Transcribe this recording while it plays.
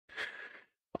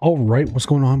All right, what's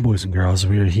going on, boys and girls?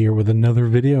 We are here with another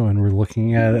video, and we're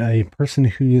looking at a person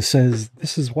who says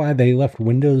this is why they left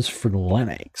Windows for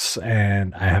Linux.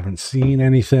 And I haven't seen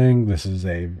anything. This is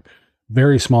a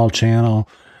very small channel.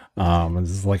 This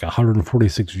is like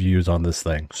 146 views on this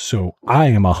thing. So I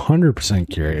am 100%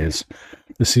 curious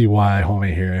to see why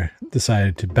homie here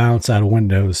decided to bounce out of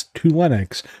Windows to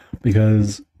Linux,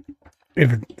 because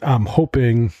if I'm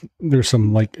hoping there's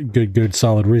some like good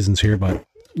solid reasons here, but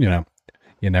you know,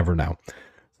 you never know.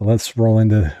 So let's roll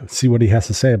into see what he has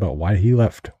to say about why he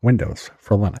left Windows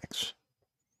for Linux.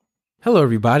 Hello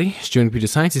everybody, it's Junior Computer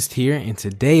Scientist here, and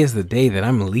today is the day that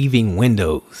I'm leaving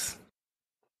Windows.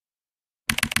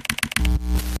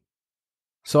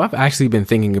 So I've actually been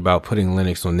thinking about putting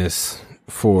Linux on this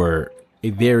for a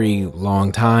very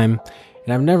long time,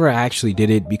 and I've never actually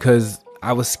did it because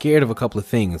I was scared of a couple of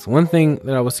things. One thing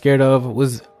that I was scared of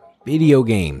was video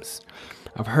games.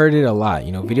 I've heard it a lot,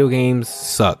 you know, video games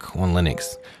suck on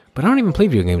Linux, but I don't even play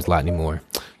video games a lot anymore.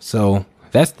 So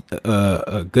that's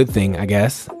a good thing, I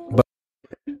guess. But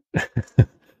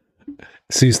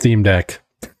See Steam Deck.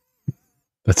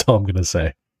 That's all I'm going to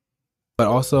say. But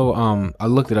also, I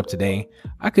looked it up today.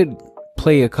 I could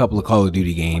play a couple of Call of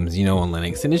Duty games, you know, on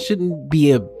Linux, and it shouldn't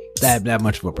be that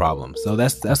much of a problem. So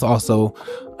that's also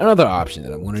another option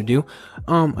that I'm going to do.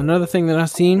 Another thing that I've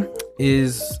seen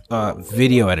is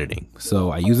video editing.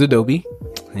 So I use Adobe,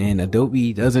 and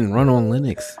Adobe doesn't run on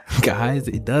Linux, guys.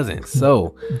 It doesn't.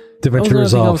 So that was another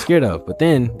thing I was scared of. But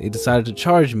then they decided to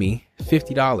charge me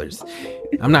 $50.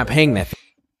 I'm not paying that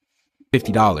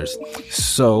 $50.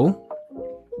 So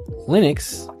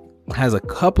Linux has a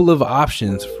couple of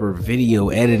options for video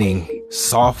editing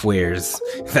softwares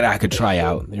that I could try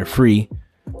out. They're free,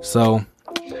 so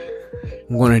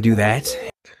I'm going to do that.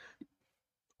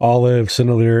 Olive,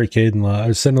 Cineleer, Kdenlive,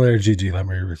 Cineleer, GG, let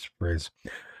me rephrase.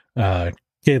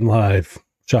 Kdenlive,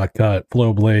 Shotcut,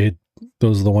 Flowblade,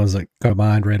 those are the ones that come to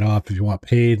mind right off if you want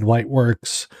paid.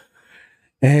 Lightworks,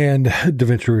 and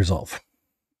DaVinci Resolve.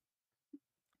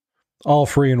 All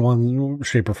free in one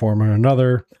shape or form or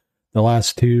another. The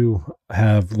last two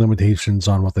have limitations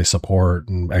on what they support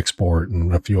and export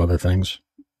and a few other things.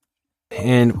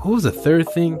 And what was the third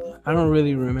thing? I don't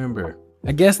really remember.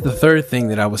 I guess the third thing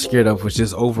that I was scared of was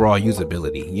just overall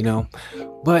usability, you know?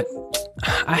 But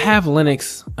I have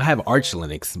Linux, I have Arch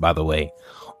Linux, by the way,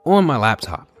 on my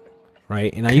laptop,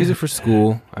 right? And I use it for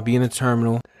school. I be in a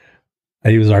terminal. I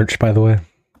use Arch, by the way.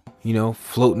 You know,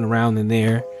 floating around in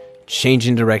there,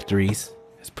 changing directories.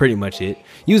 That's pretty much it.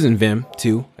 Using Vim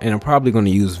too, and I'm probably going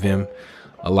to use Vim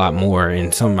a lot more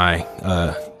in some of my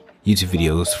YouTube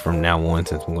videos from now on,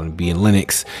 since I'm going to be in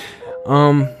Linux.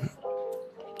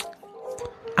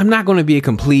 I'm not going to be a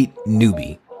complete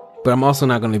newbie, but I'm also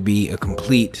not going to be a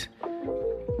complete,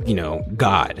 you know,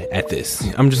 god at this.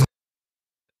 I'm just.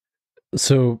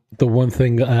 So the one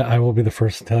thing I will be the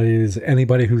first to tell you is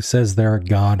anybody who says they're a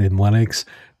god in Linux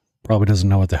probably doesn't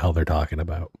know what the hell they're talking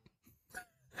about.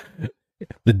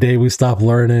 The day we stop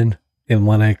learning in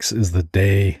Linux is the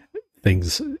day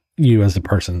things, you as a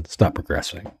person, stop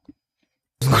progressing.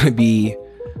 It's going to be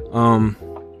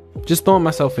just throwing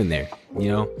myself in there, you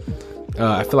know.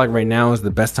 I feel like right now is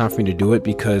the best time for me to do it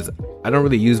because I don't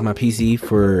really use my PC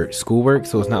for schoolwork,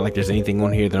 so it's not like there's anything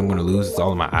on here that I'm going to lose. It's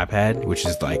all on my iPad, which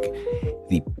is like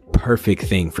the perfect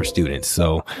thing for students.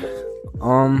 So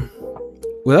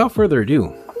without further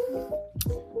ado,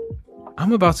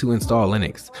 I'm about to install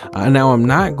Linux. Now I'm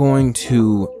not going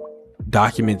to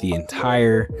document the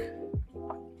entire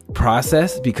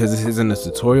process because this isn't a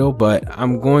tutorial, but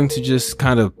I'm going to just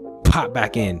kind of pop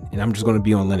back in and I'm just going to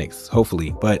be on Linux,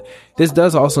 hopefully. But this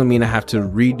does also mean I have to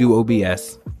redo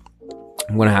OBS.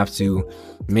 I'm going to have to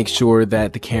make sure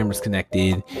that the camera's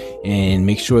connected and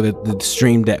make sure that the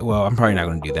stream deck, well, I'm probably not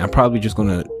going to do that. I'm probably just going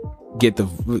to get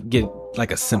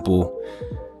like a simple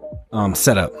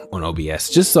setup on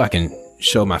OBS just so I can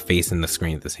show my face in the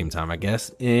screen at the same time, I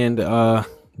guess. And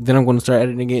then I'm going to start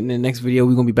editing it in the next video.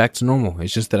 We're going to be back to normal.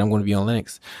 It's just that I'm going to be on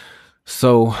Linux.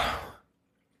 So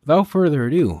without further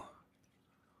ado,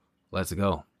 let's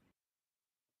go.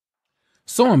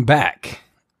 So I'm back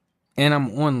and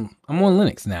I'm on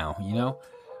Linux now, you know.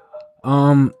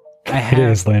 I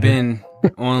have been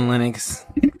on Linux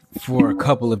for a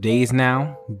couple of days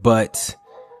now, but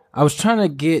I was trying to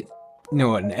get, you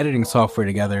know, an editing software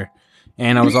together.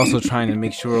 And I was also trying to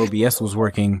make sure OBS was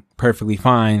working perfectly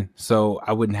fine so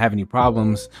I wouldn't have any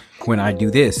problems when I do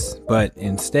this. But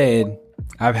instead,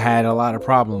 I've had a lot of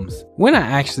problems. When I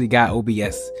actually got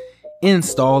OBS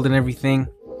installed and everything,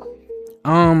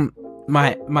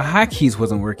 my hotkeys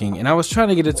wasn't working, and I was trying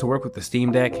to get it to work with the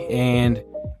Steam Deck, and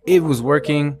it was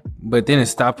working, but then it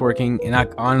stopped working, and I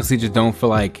honestly just don't feel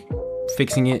like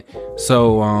fixing it.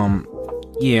 So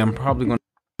yeah, I'm probably gonna,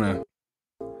 I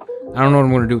don't know what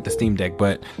I'm gonna do with the Steam Deck,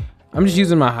 but I'm just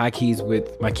using my hotkeys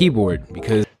with my keyboard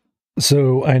because.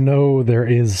 So I know there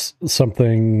is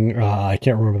something, I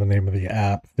can't remember the name of the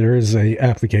app. There is a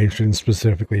application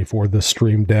specifically for the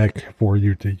Stream Deck for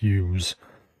you to use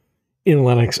in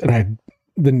Linux, and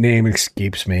the name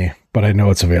escapes me, but I know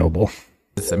it's available.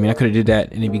 I mean, I could have did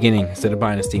that in the beginning instead of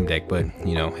buying a Steam Deck, but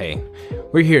you know, hey,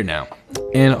 we're here now.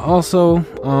 And also,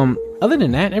 other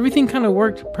than that, everything kind of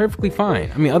worked perfectly fine.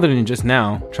 I mean, other than just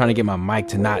now trying to get my mic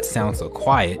to not sound so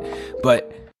quiet,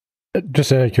 but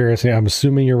just out of curiosity, I'm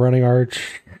assuming you're running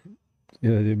Arch.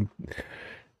 The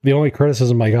only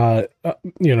criticism I got,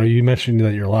 you mentioned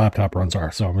that your laptop runs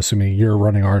Arch, so I'm assuming you're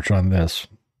running Arch on this.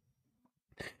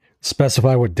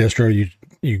 Specify what distro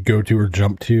you go to or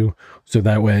jump to, so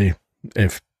that way,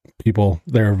 if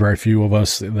there are very few of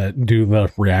us that do the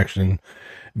reaction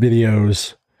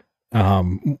videos,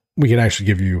 we can actually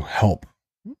give you help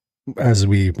as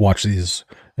we watch these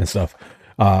and stuff.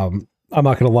 I'm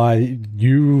not going to lie,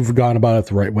 you've gone about it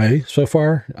the right way so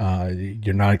far.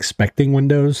 You're not expecting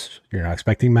Windows, you're not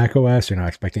expecting Mac OS, you're not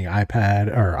expecting iPad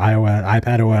or iOS,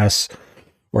 iPad OS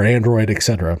or Android,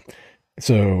 etc.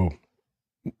 So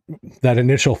that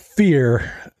initial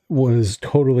fear was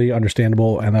totally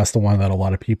understandable, and that's the one that a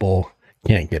lot of people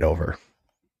can't get over.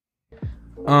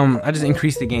 I just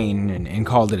increased the gain and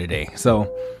called it a day. So,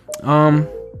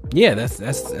 yeah,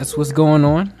 that's what's going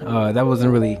on. That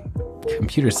wasn't really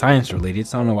computer science related,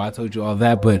 so I don't know why I told you all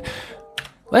that, but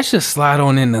let's just slide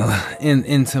on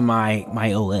into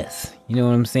my OS. You know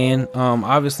what I'm saying?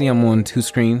 Obviously I'm on two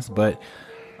screens, but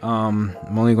I'm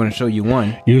only going to show you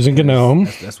one using GNOME.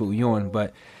 That's what we're on.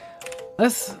 But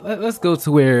let's go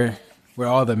to where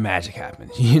all the magic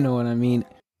happens. You know what I mean?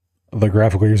 The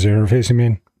graphical user interface, you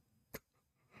mean?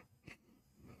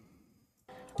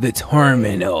 The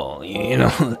terminal, you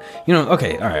know.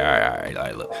 Okay, all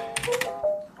right. Look,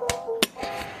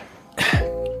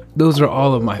 those are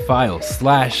all of my files /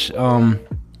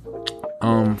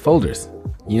 folders.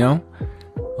 You know,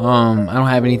 I don't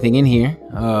have anything in here.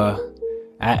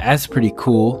 That's pretty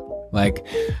cool. Like,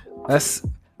 let's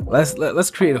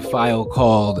create a file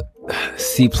called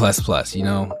C++. You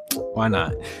know, why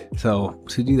not? So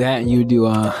to do that, you do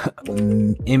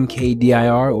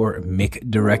mkdir or make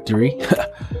directory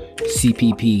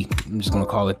cpp. I'm just gonna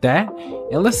call it that,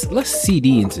 and let's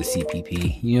cd into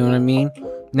cpp. You know what I mean?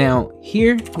 Now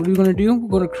here, what are we gonna do?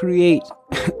 We're gonna create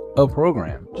a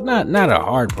program, not a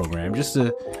hard program, just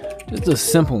a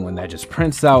simple one that just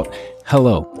prints out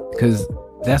hello, because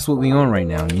that's what we on right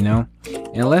now, you know.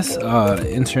 And let's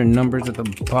enter numbers at the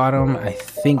bottom. I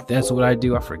think that's what I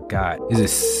do. I forgot. Is it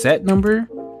set number?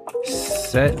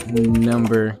 Set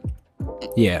number.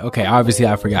 Yeah, okay. Obviously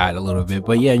I forgot a little bit,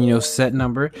 but yeah, set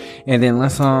number. And then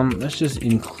let's just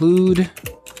include.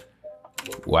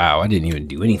 Wow, I didn't even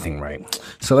do anything right.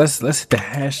 So let's hit the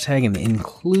hashtag and the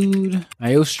include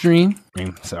IOStream.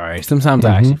 Sorry, sometimes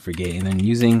I actually forget. And then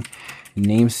using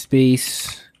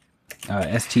namespace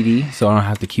std, so I don't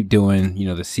have to keep doing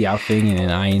the cout thing,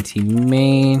 and an int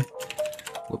main.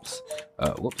 Whoops,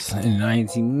 and an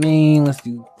int main. Let's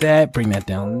do that. Bring that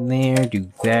down there. Do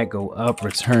that. Go up.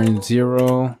 Return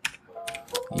 0.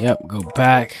 Yep. Go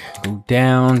back. Go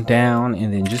down,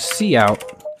 and then just cout.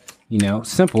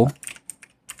 Simple.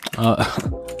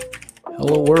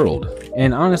 Hello world.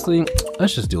 And honestly,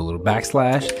 let's just do a little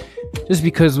backslash, just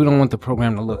because we don't want the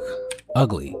program to look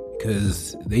ugly,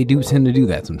 because they do tend to do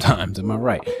that sometimes. Am I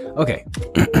right? Okay.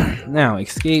 Now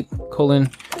escape :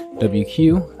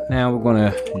 WQ. Now we're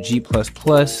gonna G++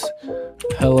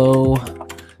 hello.cpp.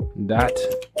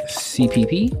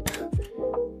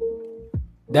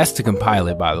 That's to compile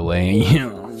it, by the way.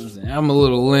 I'm a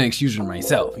little Linux user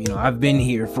myself. I've been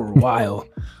here for a while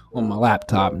on my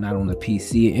laptop, not on the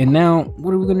PC. And now,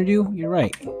 what are we gonna do? You're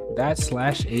right.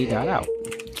 /a.out.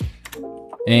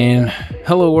 And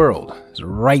hello world is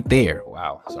right there.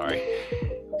 Wow, sorry.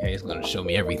 Okay, it's gonna show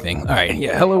me everything. All right,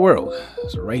 yeah, hello world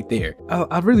is right there.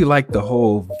 I really like the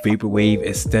whole vaporwave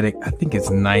aesthetic. I think it's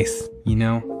nice.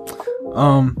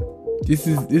 This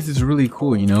is really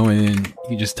cool. And then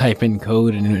you just type in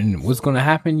code, and what's gonna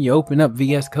happen? You open up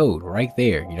VS Code right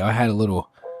there. I had a little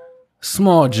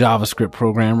small JavaScript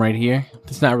program right here.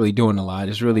 It's not really doing a lot.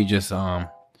 It's really just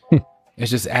it's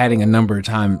just adding a number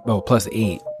plus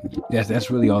 8.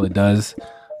 That's really all it does.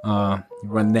 You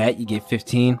run that, you get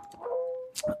 15.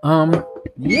 Yeah,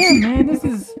 man, this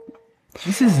is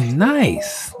This is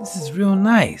nice. This is real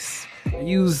nice. I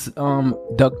use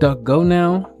DuckDuckGo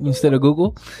now instead of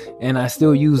Google, and I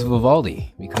still use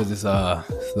Vivaldi because it's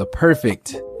the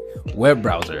perfect web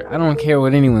browser. I don't care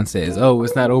what anyone says. Oh,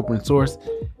 it's not open source.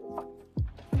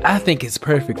 I think it's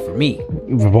perfect for me.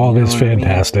 Vivaldi is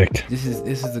fantastic. I mean?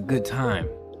 This is a good time.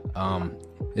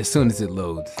 As soon as it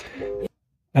loads.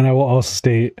 And I will also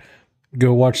state,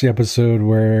 go watch the episode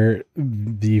where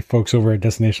the folks over at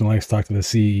Destination Linux talk to the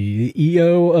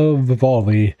CEO of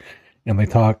Vivaldi, and they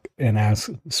talk and ask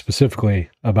specifically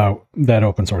about that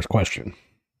open source question.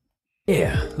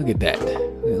 Yeah, look at that.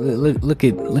 Look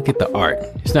at the art.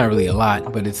 It's not really a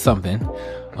lot, but it's something.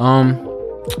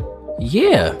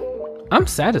 Yeah, I'm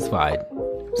satisfied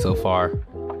so far.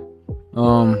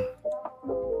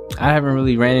 I haven't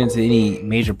really ran into any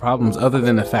major problems other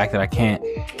than the fact that I can't,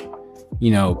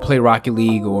 play Rocket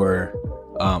League or,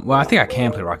 well, I think I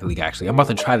can play Rocket League actually. I'm about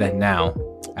to try that now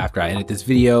after I edit this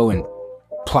video and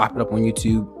plop it up on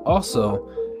YouTube. Also,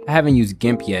 I haven't used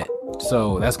GIMP yet,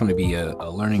 so that's going to be a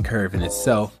learning curve in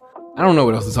itself. I don't know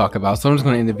what else to talk about, so I'm just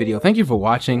going to end the video. Thank you for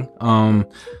watching.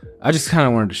 I just kind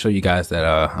of wanted to show you guys that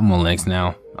I'm on Linux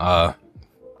now.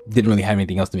 Didn't really have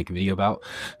anything else to make a video about,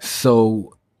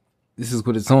 so this is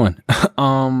what it's on.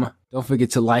 Don't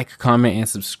forget to like, comment, and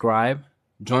subscribe.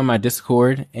 Join my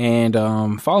Discord, and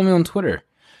follow me on Twitter,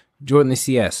 Jordan the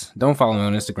CS. Don't follow me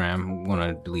on Instagram. I'm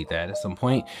gonna delete that at some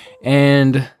point.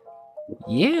 And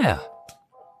yeah,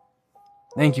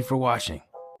 thank you for watching.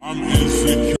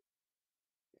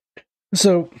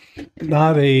 So,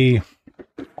 not a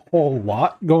whole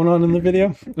lot going on in the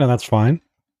video, and that's fine.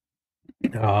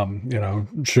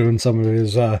 Showing some of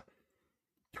his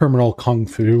terminal kung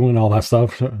fu and all that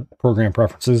stuff, program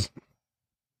preferences.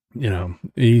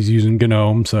 He's using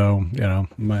GNOME, so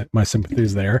my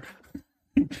sympathy's there.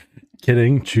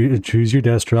 Kidding. Choose your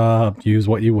desktop, use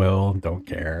what you will, don't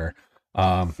care.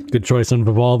 Good choice on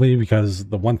Vivaldi, because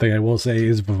the one thing I will say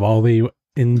is Vivaldi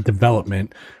in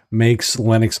development makes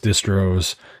Linux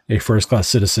distros a first-class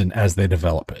citizen as they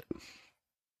develop it.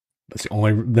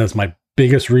 That's my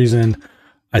biggest reason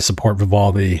I support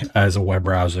Vivaldi as a web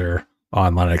browser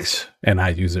on Linux, and I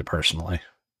use it personally.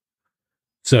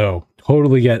 So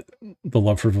totally get the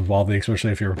love for Vivaldi,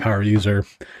 especially if you're a power user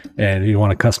and you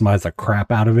want to customize the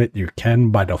crap out of it. You can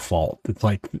by default. It's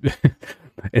like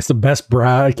it's the best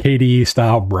KDE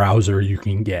style browser you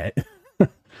can get.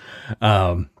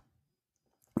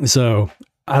 So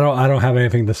I don't have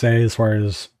anything to say as far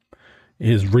as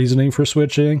his reasoning for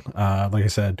switching. Like I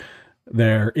said,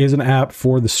 there is an app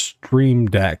for the Stream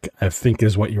Deck, I think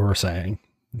is what you were saying,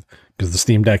 because the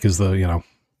Steam Deck is the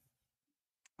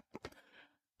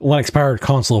Linux powered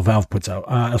console Valve puts out.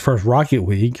 As far as Rocket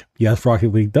League, yes,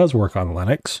 Rocket League does work on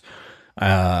Linux.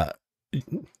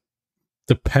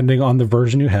 Depending on the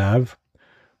version you have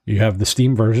the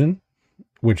Steam version,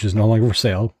 which is no longer for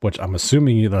sale, which I'm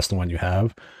assuming that's the one you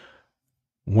have.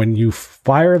 When you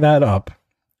fire that up,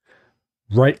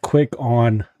 right click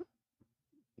on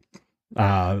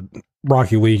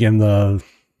Rocket League in the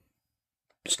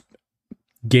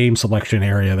game selection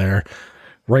area there.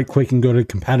 Right click and go to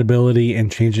compatibility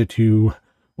and change it to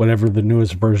whatever the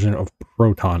newest version of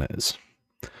Proton is.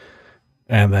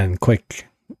 And then click,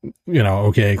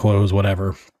 OK, close,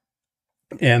 whatever.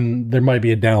 And there might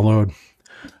be a download.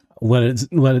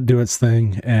 Let it do its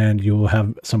thing, and you'll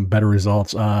have some better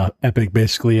results. Epic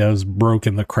basically has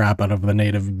broken the crap out of the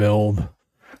native build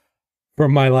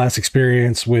from my last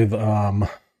experience with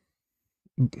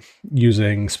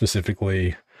using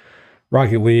specifically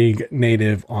Rocket League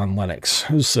native on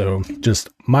Linux. So just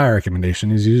my recommendation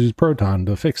is use Proton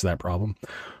to fix that problem.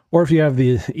 Or if you have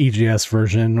the EGS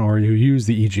version, or you use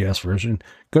the EGS version,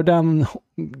 go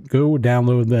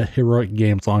download the Heroic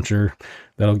Games Launcher.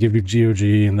 That'll give you GOG,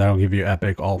 and that'll give you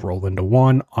Epic all rolled into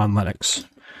one on Linux.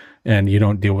 And you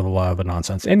don't deal with a lot of the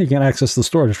nonsense. And you can access the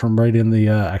storage from right in the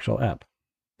actual app.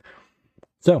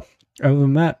 So, other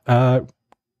than that,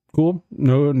 cool.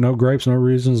 No gripes, no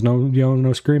reasons,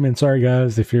 no screaming. Sorry,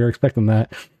 guys, if you're expecting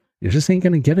that. You just ain't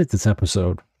going to get it this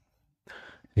episode.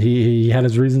 He had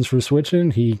his reasons for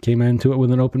switching. He came into it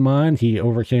with an open mind. He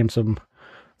overcame some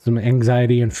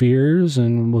anxiety and fears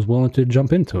and was willing to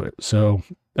jump into it. So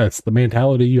that's the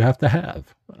mentality you have to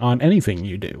have on anything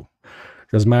you do.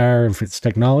 Doesn't matter if it's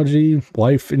technology,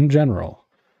 life in general.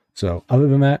 So other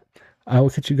than that, I will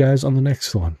catch you guys on the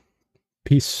next one.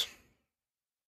 Peace.